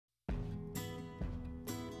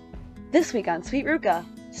This week on Sweet Ruca,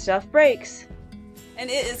 stuff breaks. And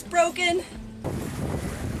it is broken.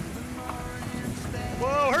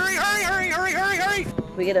 Whoa, hurry, hurry, hurry, hurry, hurry, hurry!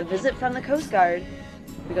 We get a visit from the Coast Guard.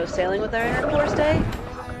 We go sailing with our inner FORESTAY,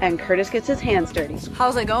 and Curtis gets his hands dirty.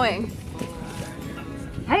 How's it going?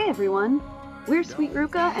 Hey everyone! We're Sweet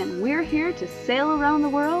Ruca, and we're here to sail around the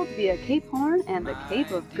world via Cape Horn and the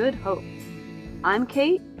Cape of Good Hope. I'm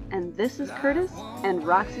Kate, and this is Curtis and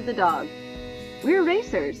Roxy the dog. We're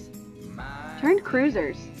racers, turned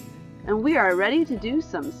cruisers, and we are ready to do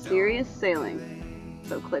some serious sailing.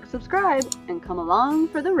 So click subscribe and come along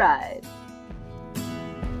for the ride.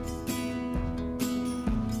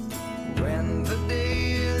 When the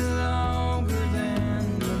day is longer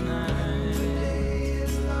than the night,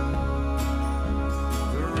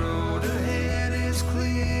 the road ahead is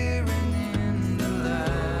clear and in the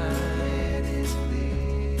light is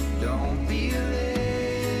clear. Don't be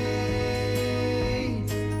late,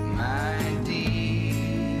 my dear.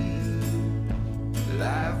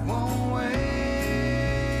 Life won't wait,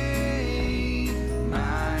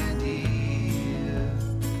 my dear.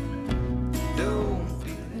 Don't be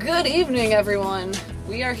late. Good evening, everyone.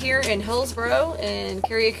 We are here in Hillsborough in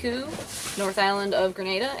Carriacou, North Island of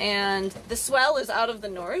Grenada, and the swell is out of the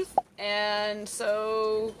north, and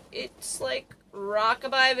so it's like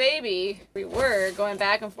rockabye baby. We were going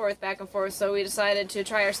back and forth, so we decided to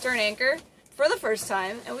try our stern anchor for the first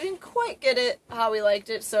time, and we didn't quite get it how we liked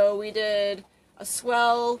it, so we did a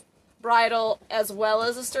swell, bridle, as well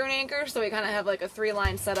as a stern anchor, so we kind of have like a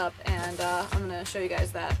three-line setup, and I'm going to show you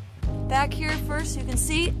guys that. Back here first, you can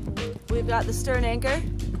see we've got the stern anchor.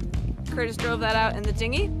 Curtis drove that out in the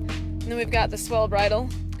dinghy. And then we've got the swell bridle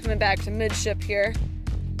coming back to midship here.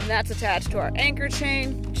 And that's attached to our anchor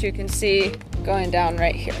chain, which you can see going down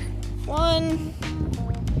right here. 1,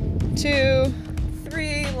 2,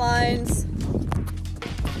 3 lines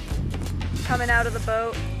coming out of the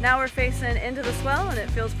boat. Now we're facing into the swell and it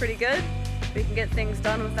feels pretty good. We can get things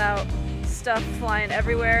done without stuff flying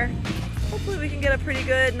everywhere. Hopefully we can get a pretty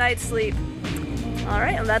good night's sleep.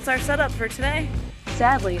 Alright, well that's our setup for today.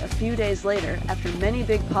 Sadly, a few days later, after many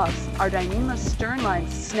big puffs, our dyneema stern line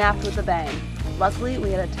snapped with a bang. Luckily,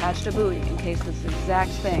 we had attached a buoy in case this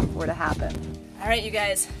exact thing were to happen. Alright you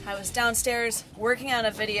guys, I was downstairs working on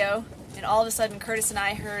a video and all of a sudden Curtis and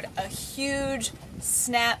I heard a huge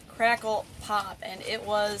snap, crackle, pop, and it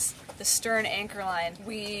was the stern anchor line.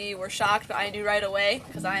 We were shocked, but I knew right away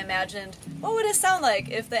because I imagined, what would it sound like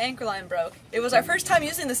if the anchor line broke? It was our first time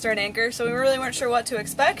using the stern anchor, so we really weren't sure what to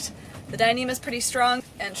expect. The dyneema is pretty strong,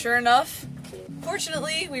 and sure enough,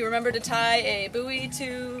 fortunately, we remembered to tie a buoy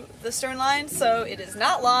to the stern line, so it is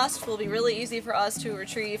not lost. It will be really easy for us to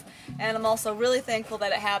retrieve, and I'm also really thankful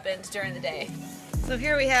that it happened during the day. So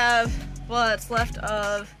here we have what's left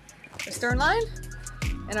of the stern line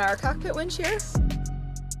and our cockpit winch here.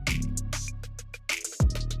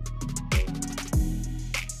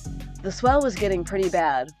 The swell was getting pretty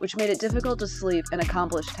bad, which made it difficult to sleep and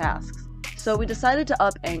accomplish tasks, so we decided to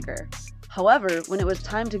up anchor. However, when it was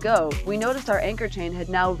time to go, we noticed our anchor chain had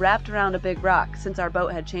now wrapped around a big rock since our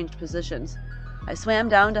boat had changed positions. I swam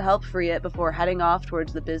down to help free it before heading off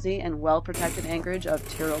towards the busy and well-protected anchorage of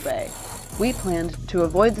Tyrrell Bay. We planned to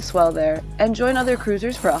avoid the swell there and join other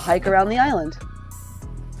cruisers for a hike around the island.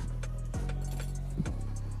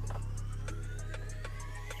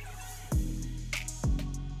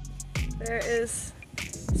 There is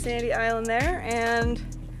Sandy Island there, and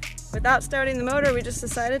without starting the motor, we just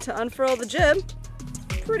decided to unfurl the jib.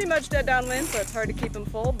 Pretty much dead downwind, so it's hard to keep them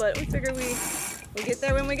full, but we figure we get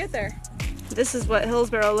there when we get there. This is what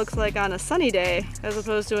Hillsborough looks like on a sunny day, as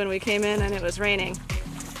opposed to when we came in and it was raining.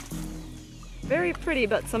 Very pretty,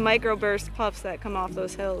 but some microburst puffs that come off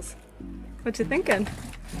those hills. What you thinking?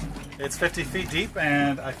 It's 50 feet deep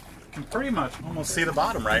and I can pretty much almost see the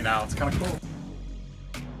bottom right now. It's kind of cool.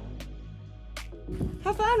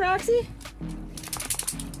 Have fun, Roxy!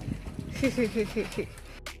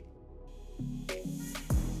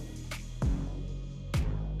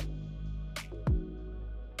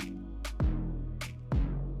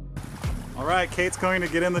 All right, Kate's going to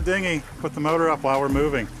get in the dinghy, put the motor up while we're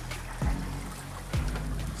moving.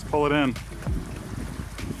 Just pull it in.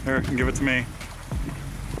 Here, and give it to me.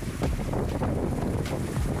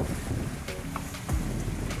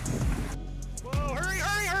 Whoa, hurry,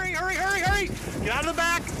 hurry, hurry, hurry, hurry, hurry! Get out of the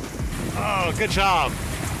back! Oh, good job.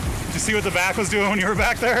 Did you see what the back was doing when you were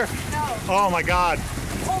back there? No. Oh my God.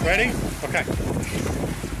 Ready? Okay.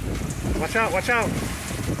 Watch out, watch out.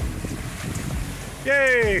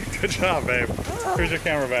 Yay! Good job, babe. Here's your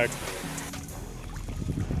camera bag.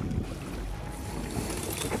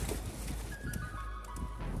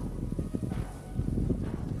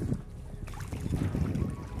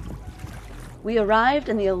 We arrived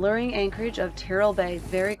in the alluring anchorage of Tyrrell Bay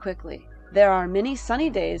very quickly. There are many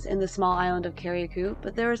sunny days in the small island of Carriacou,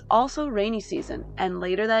 but there is also rainy season, and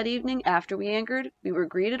later that evening after we anchored, we were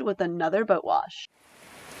greeted with another boat wash.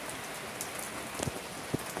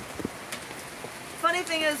 Funny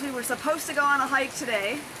thing is, we were supposed to go on a hike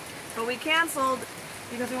today, but we canceled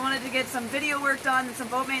because we wanted to get some video work done and some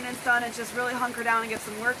boat maintenance done and just really hunker down and get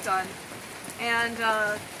some work done. And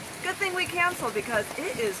good thing we canceled because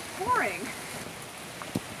it is pouring.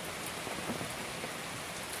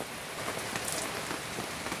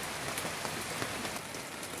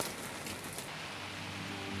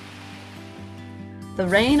 The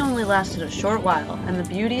rain only lasted a short while, and the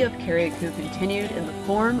beauty of Carriacou continued in the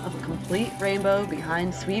form of a complete rainbow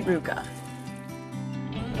behind Sweet Ruca.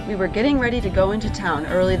 We were getting ready to go into town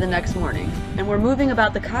early the next morning, and were moving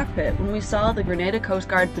about the cockpit when we saw the Grenada Coast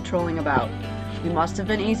Guard patrolling about. We must have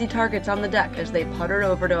been easy targets on the deck as they puttered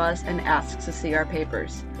over to us and asked to see our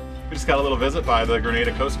papers. We just got a little visit by the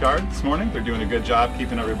Grenada Coast Guard this morning. They're doing a good job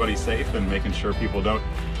keeping everybody safe and making sure people don't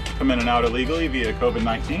come in and out illegally via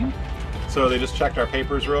COVID-19. So they just checked our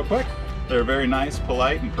papers real quick. They were very nice,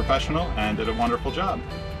 polite, and professional, and did a wonderful job.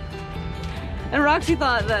 And Roxy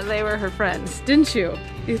thought that they were her friends, didn't you?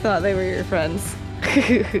 You thought they were your friends.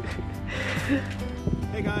 Hey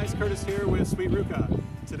guys, Curtis here with Sweet Ruca.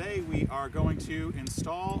 Today we are going to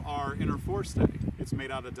install our inner forestay. It's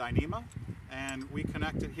made out of dyneema, and we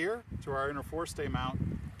connect it here to our inner forestay mount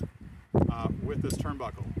with this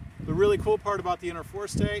turnbuckle. The really cool part about the inner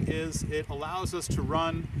forestay is it allows us to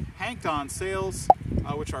run hanked-on sails,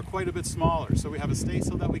 which are quite a bit smaller. So we have a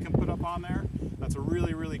staysail that we can put up on there. That's a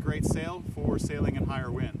really, really great sail for sailing in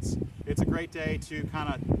higher winds. It's a great day to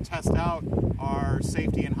kind of test out our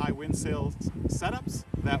safety and high wind sail setups.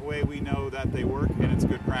 That way we know that they work and it's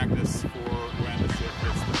good practice for when the ship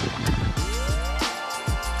hits the wind.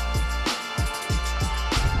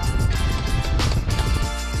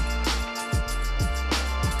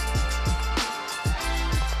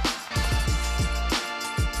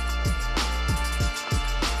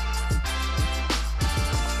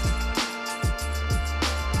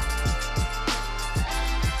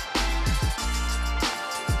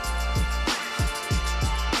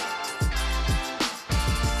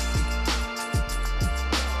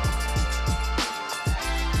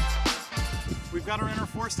 We've got our inner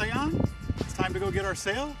forestay on. It's time to go get our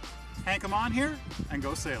sail, hank them on here, and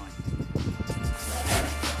go sailing.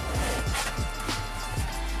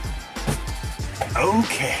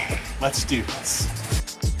 Okay, let's do this.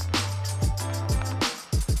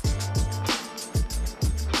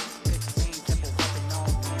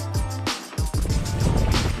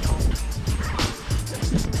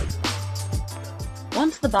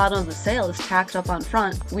 Once the bottom of the sail is tacked up on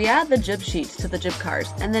front, we add the jib sheets to the jib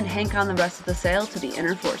cars and then hank on the rest of the sail to the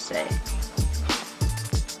inner forestay.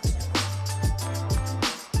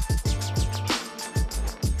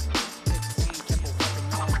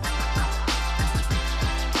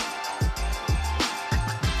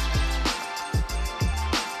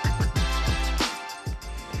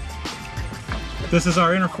 This is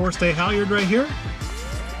our inner forestay halyard right here.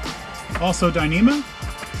 Also dyneema.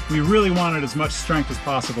 We really wanted as much strength as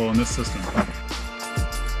possible in this system.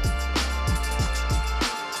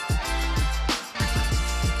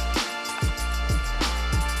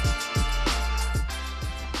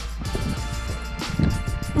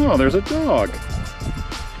 Oh, there's a dog.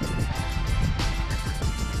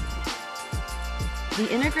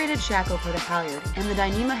 The integrated shackle for the halyard and the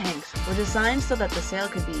dyneema hanks were designed so that the sail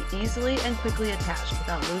could be easily and quickly attached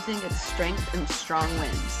without losing its strength in strong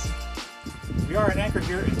winds. We are at anchor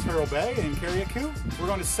here in Tyrrell Bay in Carriacou. We're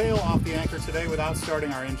going to sail off the anchor today without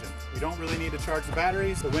starting our engine. We don't really need to charge the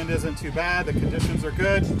batteries. The wind isn't too bad. The conditions are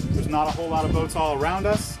good. There's not a whole lot of boats all around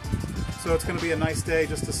us. So it's going to be a nice day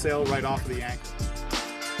just to sail right off of the anchor.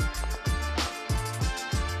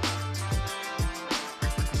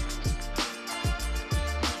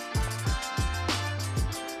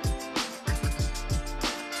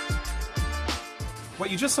 What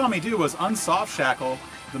you just saw me do was unsoft shackle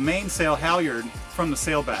the mainsail halyard from the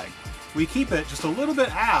sail bag. We keep it just a little bit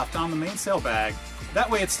aft on the mainsail bag. That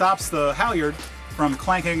way it stops the halyard from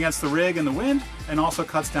clanking against the rig in the wind and also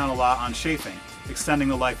cuts down a lot on chafing, extending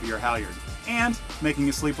the life of your halyard and making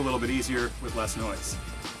you sleep a little bit easier with less noise.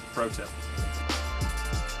 Pro tip.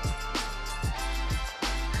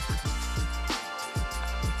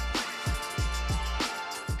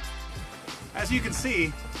 As you can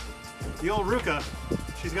see, the old Ruca,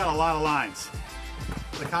 she's got a lot of lines.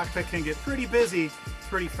 The cockpit can get pretty busy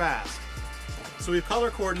pretty fast. So we've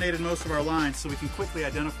color coordinated most of our lines so we can quickly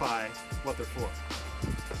identify what they're for.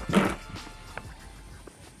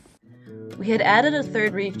 We had added a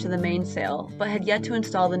third reef to the mainsail, but had yet to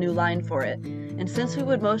install the new line for it, and since we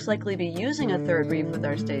would most likely be using a third reef with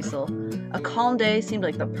our staysail, a calm day seemed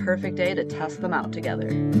like the perfect day to test them out together.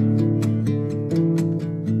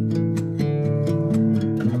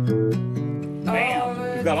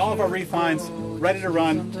 Bam! We've got all of our reef lines ready to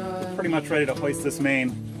run, pretty much ready to hoist this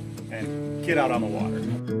main and get out on the water.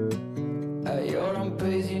 At your own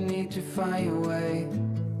pace, you need to find your way.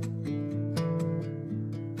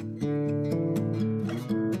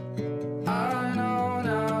 I know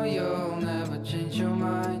now you'll never change your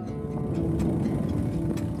mind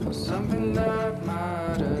for something that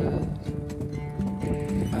matters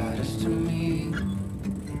to me.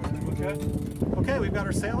 Okay, we've got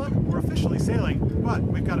our sail up. We're officially sailing, but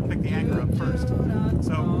we've got to pick the anchor up first.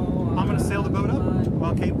 So I'm going to sail the boat up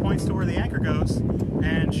while Kate points to where the anchor goes,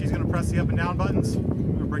 and she's going to press the up and down buttons. We're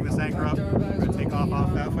going to bring this anchor up. We're going to take off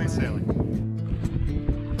halfway sailing.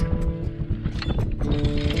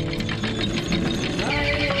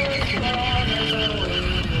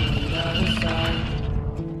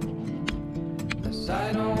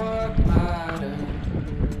 I know what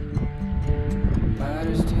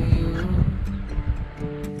matters to you.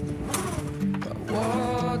 But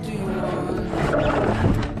what do you want?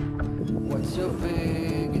 What's your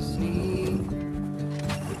biggest need?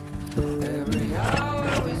 Every hour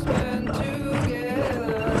we spend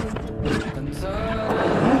together, and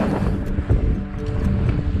suddenly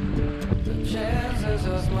the chances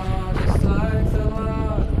are small, just like the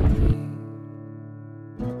lottery.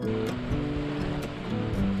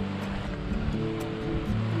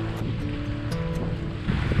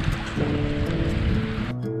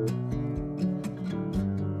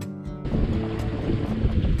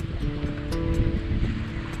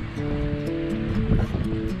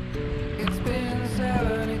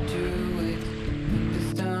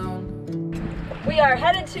 We are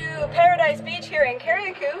headed to Paradise Beach here in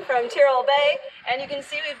Carriacou from Tyrrell Bay, and you can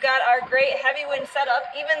see we've got our great heavy wind setup.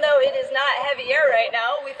 Even though it is not heavy air right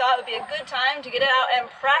now, we thought it would be a good time to get it out and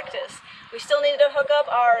practice. We still needed to hook up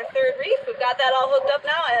our third reef. We've got that all hooked up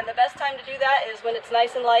now, and the best time to do that is when it's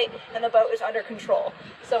nice and light and the boat is under control.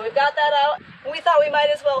 So we've got that out, and we thought we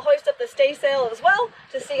might as well hoist up the staysail as well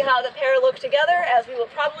to see how the pair look together, as we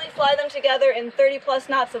will probably fly them together in 30+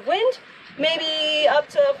 knots of wind, maybe up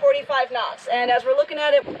to 45 knots. And as we're looking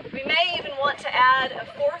at it, we may even want to add a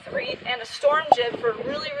fourth reef and a storm jib for a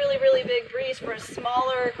really big breeze for a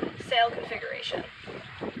smaller sail configuration.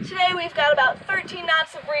 Today we've got about 13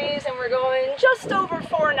 knots of breeze and we're going just over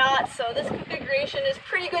 4 knots, so this configuration is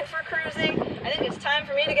pretty good for cruising. I think it's time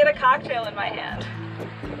for me to get a cocktail in my hand.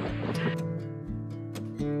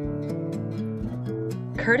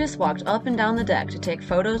 Curtis walked up and down the deck to take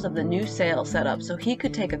photos of the new sail setup so he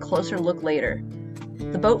could take a closer look later.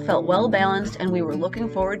 The boat felt well balanced and we were looking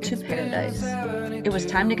forward to paradise. It was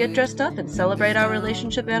time to get dressed up and celebrate our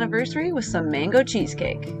relationship anniversary with some mango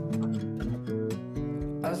cheesecake.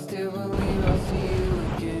 I still believe I'll see you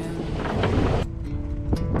again.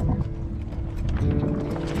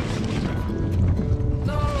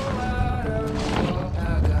 No matter what I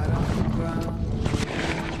got on the ground,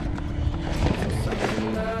 something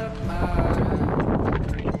that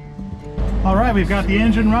matters. All right, we've got the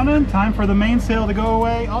engine running. Time for the mainsail to go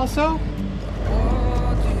away also.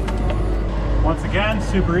 Once again,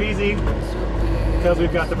 super easy. Because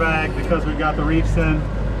we've got the bag, because we've got the reefs in,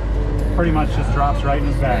 pretty much just drops right in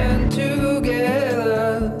his bag.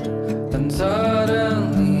 Together, and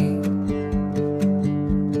suddenly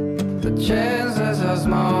the chances are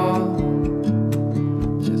small,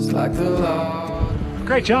 just like the law.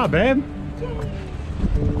 Great job, babe.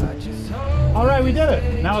 All right, we did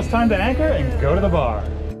it. Now it's time to anchor and go to the bar.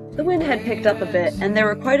 The wind had picked up a bit and there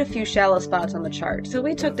were quite a few shallow spots on the chart, so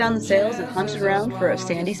we took down the sails and hunted around for a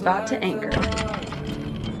sandy spot to anchor.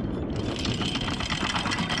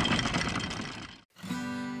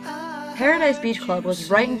 Paradise Beach Club was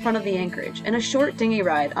right in front of the anchorage, and a short dinghy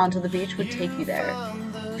ride onto the beach would take you there.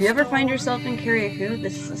 If you ever find yourself in Carriacou,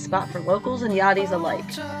 this is a spot for locals and yachties alike.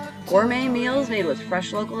 Gourmet meals made with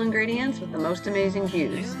fresh local ingredients with the most amazing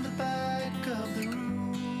views.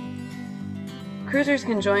 Cruisers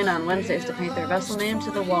can join on Wednesdays to paint their vessel name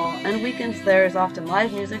to the wall, and weekends there is often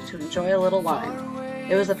live music to enjoy a little wine.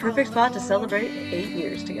 It was the perfect spot to celebrate 8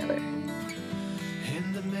 years together.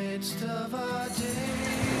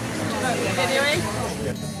 Continuing?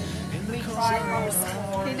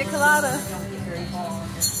 Pina colada.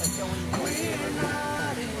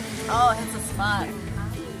 Oh, it's a spot.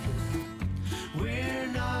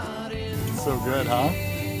 So good, huh?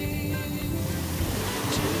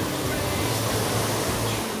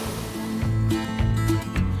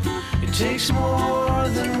 It takes more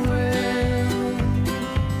than words.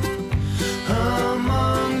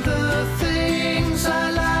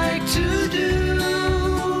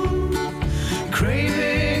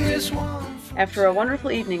 After a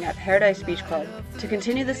wonderful evening at Paradise Beach Club, to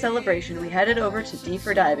continue the celebration we headed over to D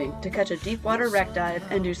for diving to catch a deep water wreck dive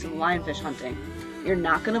and do some lionfish hunting. You're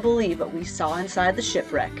not going to believe what we saw inside the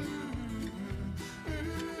shipwreck.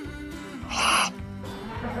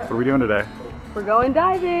 What are we doing today? We're going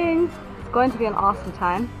diving! It's going to be an awesome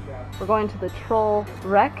time. We're going to the Troll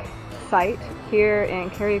wreck site here in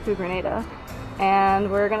Carriacou, Grenada,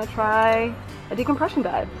 and we're going to try a decompression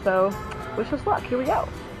dive. So wish us luck, here we go.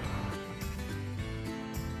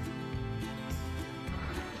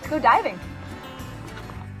 Let's go diving.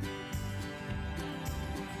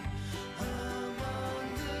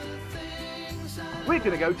 We're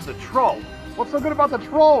going to go to the Troll. What's so good about the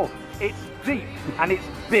Troll? It's deep and it's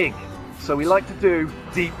big. So we like to do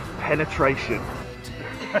deep penetration.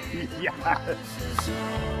 Yes!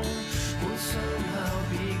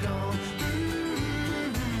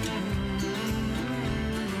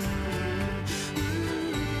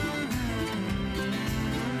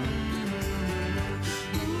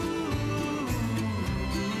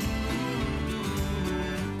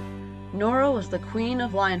 Nora was the queen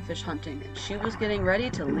of lionfish hunting, and she was getting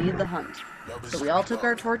ready to lead the hunt. So we all took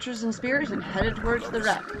our torches and spears and headed towards the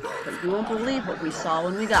wreck, but you won't believe what we saw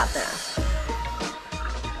when we got there.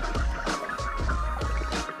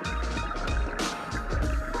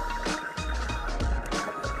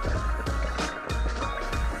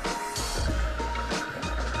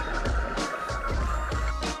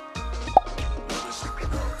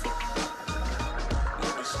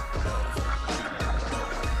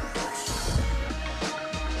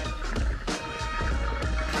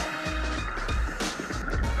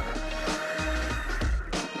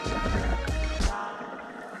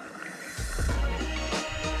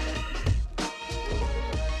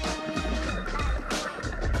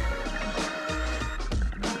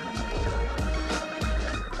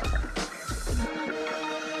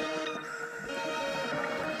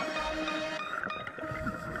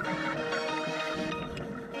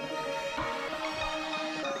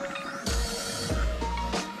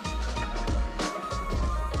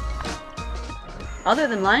 Other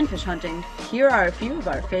than lionfish hunting, here are a few of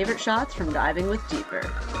our favorite shots from diving with Deeper.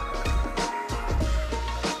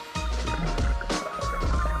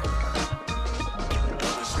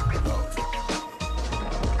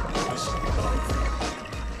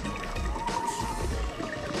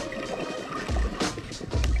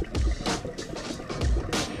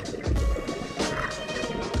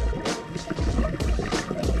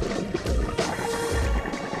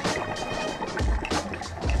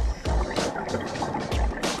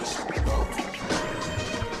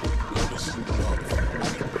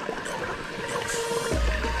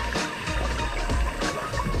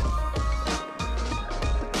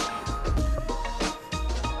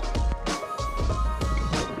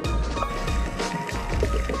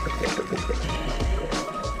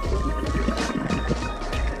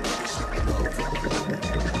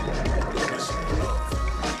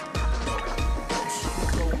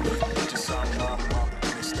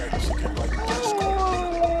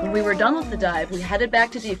 When we were done with the dive, we headed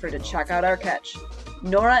back to Deeper to check out our catch.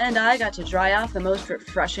 Nora and I got to dry off the most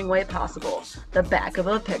refreshing way possible, the back of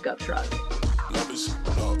a pickup truck.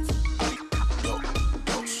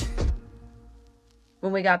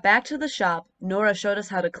 When we got back to the shop, Nora showed us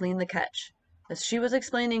how to clean the catch. As she was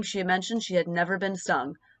explaining, she mentioned she had never been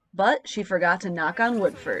stung, but she forgot to knock on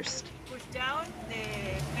wood first. Push down, the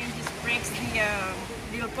venom just breaks the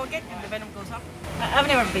little pocket and the venom goes up. I've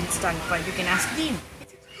never been stung, but you can ask Dean.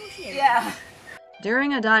 Yeah.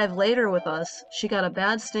 During a dive later with us, she got a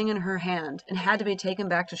bad sting in her hand and had to be taken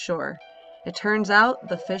back to shore. It turns out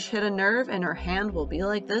the fish hit a nerve and her hand will be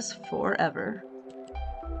like this forever.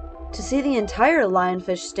 To see the entire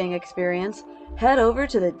lionfish sting experience, head over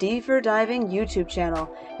to the D for Diving YouTube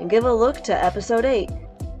channel and give a look to episode 8. You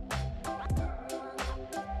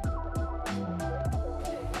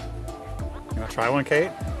want to try one,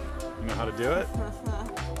 Kate? You know how to do it?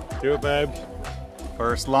 Do it, babe.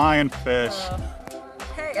 First lionfish.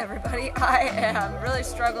 Hey everybody, I am really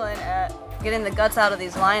struggling at getting the guts out of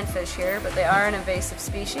these lionfish here, but they are an invasive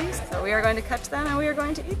species, so we are going to catch them and we are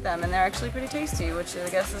going to eat them, and they're actually pretty tasty, which I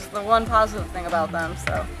guess is the one positive thing about them.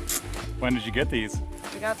 So When did you get these?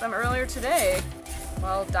 we got them earlier today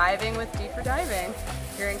while diving with D for Diving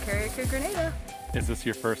here in Carriacou, Grenada. Is this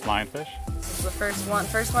your first lionfish? This is the first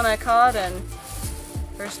one I caught and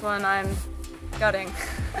first one I'm gutting.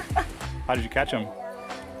 How did you catch them?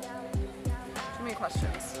 Too many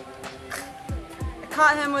questions. I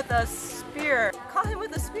caught him with a spear. Caught him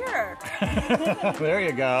with a spear. There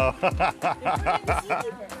you go. Sorry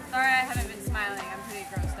I haven't been smiling, I'm pretty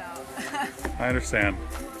grossed out. I understand.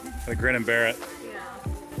 Gotta grin and bear it. Yeah.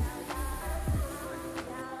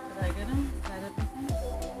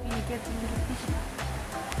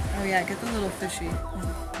 Oh yeah, get the little fishy.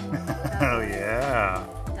 Oh yeah.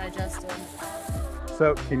 Digested.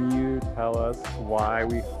 So can you tell us why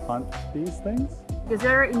we hunt these things? Because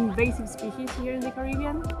they're invasive species here in the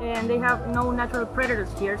Caribbean, and they have no natural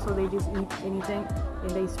predators here, so they just eat anything,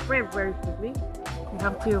 and they spread very quickly. You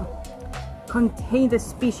have to contain the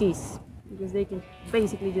species, because they can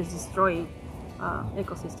basically just destroy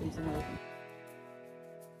ecosystems and everything.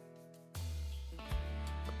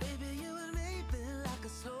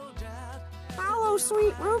 Follow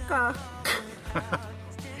Sweet Ruca!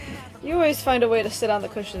 You always find a way to sit on the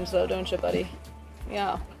cushions though, don't you, buddy?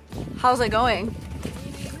 Yeah. How's it going?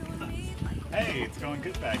 Hey, it's going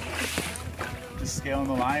good back here. Just scaling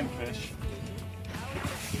the lionfish.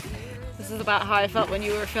 This is about how I felt when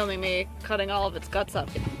you were filming me cutting all of its guts up.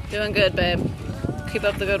 Doing good, babe. Keep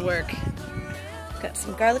up the good work. Got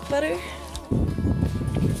some garlic butter.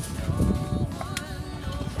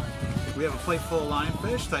 We have a plate full of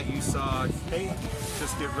lionfish that you saw Kate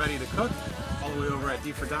just get ready to cook all the way over at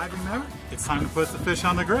Deep for Diving there. It's time to put the fish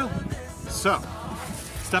on the grill. So,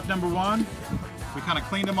 step number one, we kind of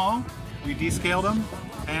cleaned them all, we descaled them,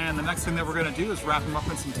 and the next thing that we're going to do is wrap them up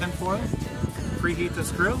in some tin foil, preheat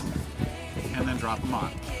this grill, and then drop them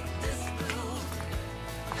on.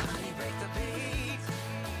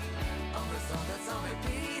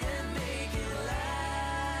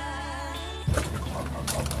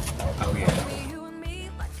 Oh yeah.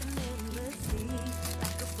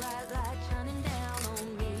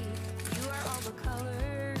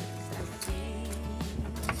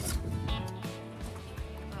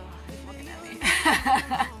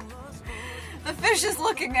 The fish is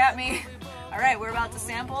looking at me. Alright, we're about to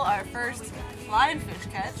sample our first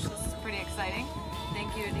lionfish catch. This is pretty exciting.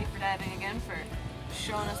 Thank you to Deep for Diving again for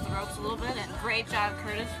showing us the ropes a little bit, and great job,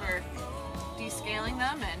 Curtis, for descaling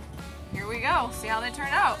them. And here we go. See how they turn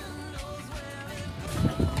out.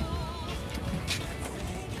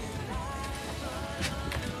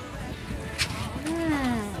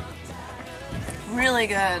 Really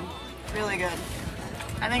good. Really good.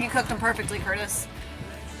 I think you cooked them perfectly, Curtis.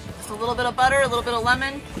 Just a little bit of butter, a little bit of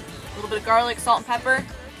lemon, a little bit of garlic, salt and pepper.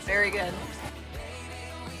 Very good.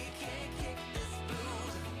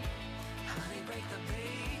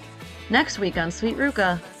 Next week on Sweet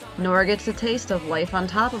Ruca, Nora gets a taste of life on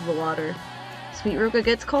top of the water. Sweet Ruca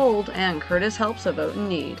gets cold, and Curtis helps a boat in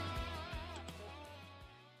need.